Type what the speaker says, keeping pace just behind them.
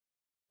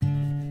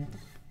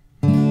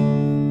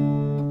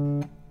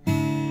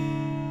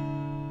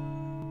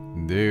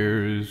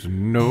There's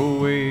no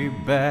way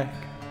back,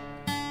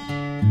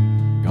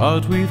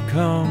 'cause we've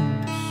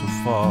come so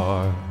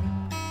far.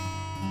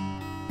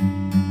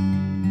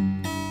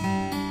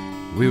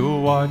 We'll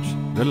watch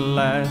the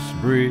last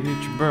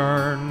bridge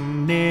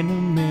burn in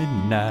a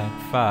midnight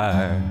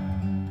fire.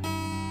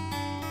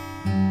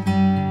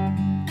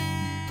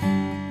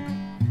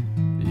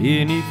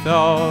 Any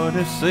thought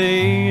of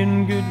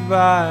saying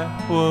goodbye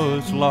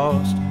was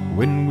lost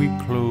when we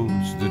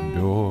closed the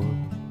door.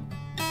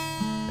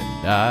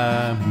 And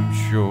I'm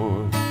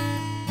sure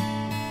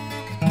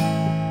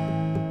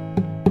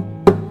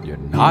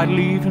you're not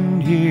leaving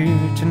here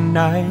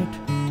tonight,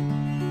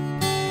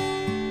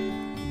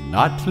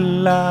 not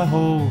till I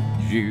hold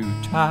you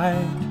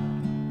tight,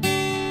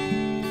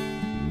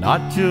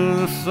 not till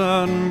the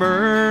sun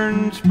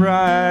burns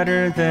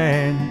brighter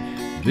than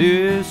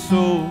this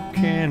old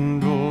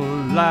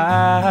candlelight.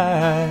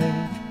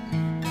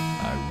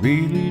 I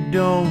really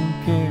don't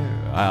care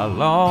how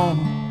long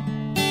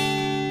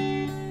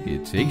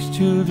it takes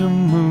till the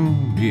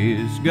moon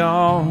is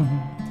gone.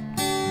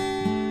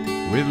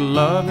 With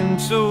loving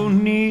so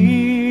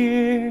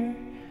near,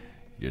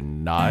 you're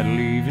not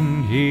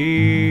leaving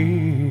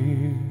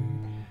here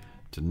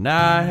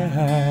tonight.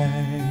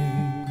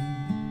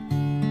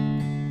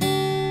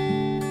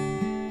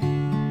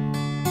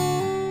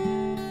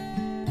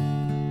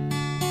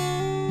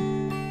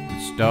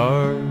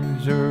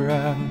 Stars are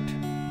out,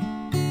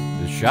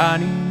 they're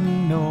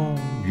shining on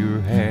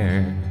your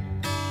hair,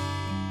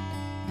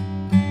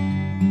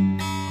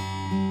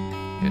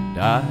 and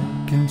I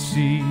can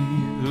see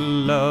the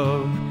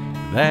love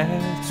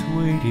that's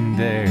waiting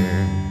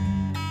there.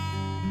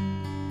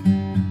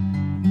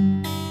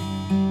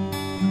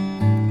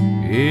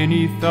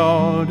 Any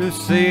thought of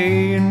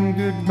saying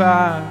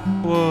goodbye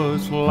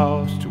was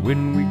lost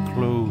when we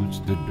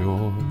closed the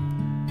door.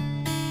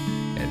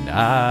 And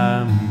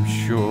I'm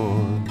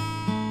sure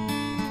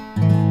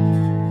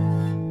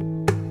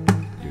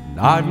you're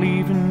not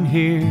leaving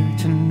here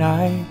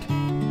tonight,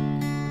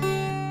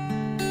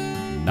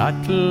 not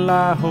till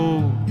I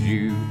hold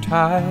you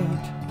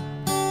tight,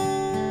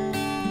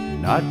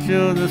 not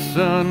till the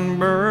sun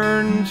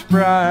burns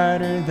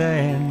brighter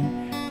than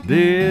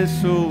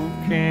this old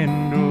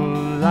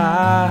candlelight.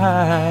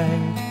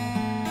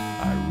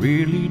 I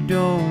really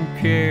don't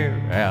care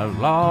how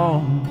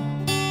long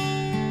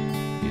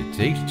it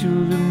takes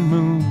till the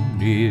moon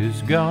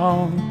is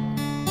gone.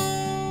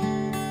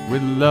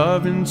 With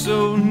loving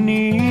so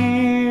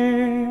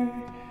near,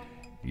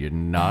 you're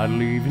not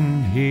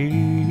leaving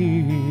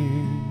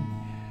here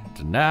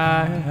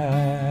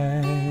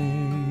tonight.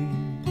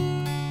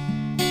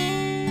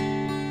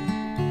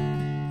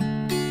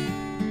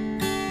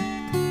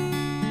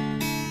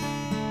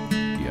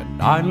 You're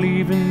not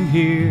leaving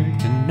here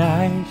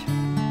tonight,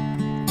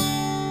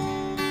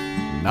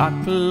 not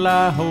till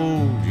I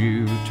hold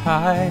you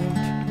tight,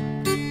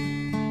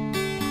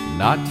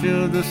 not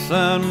till the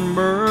sun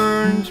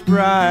burns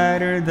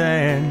brighter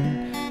than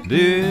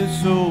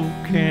this old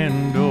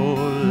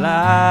candlelight.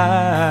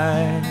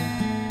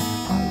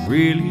 I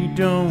really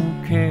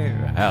don't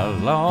care how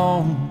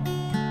long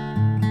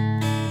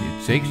it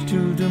takes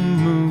till the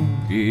moon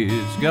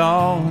is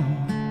gone.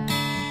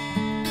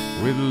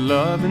 With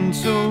loving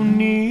so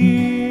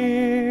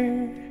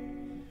near,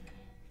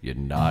 you're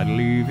not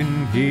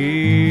leaving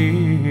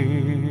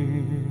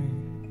here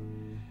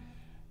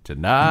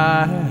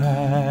tonight.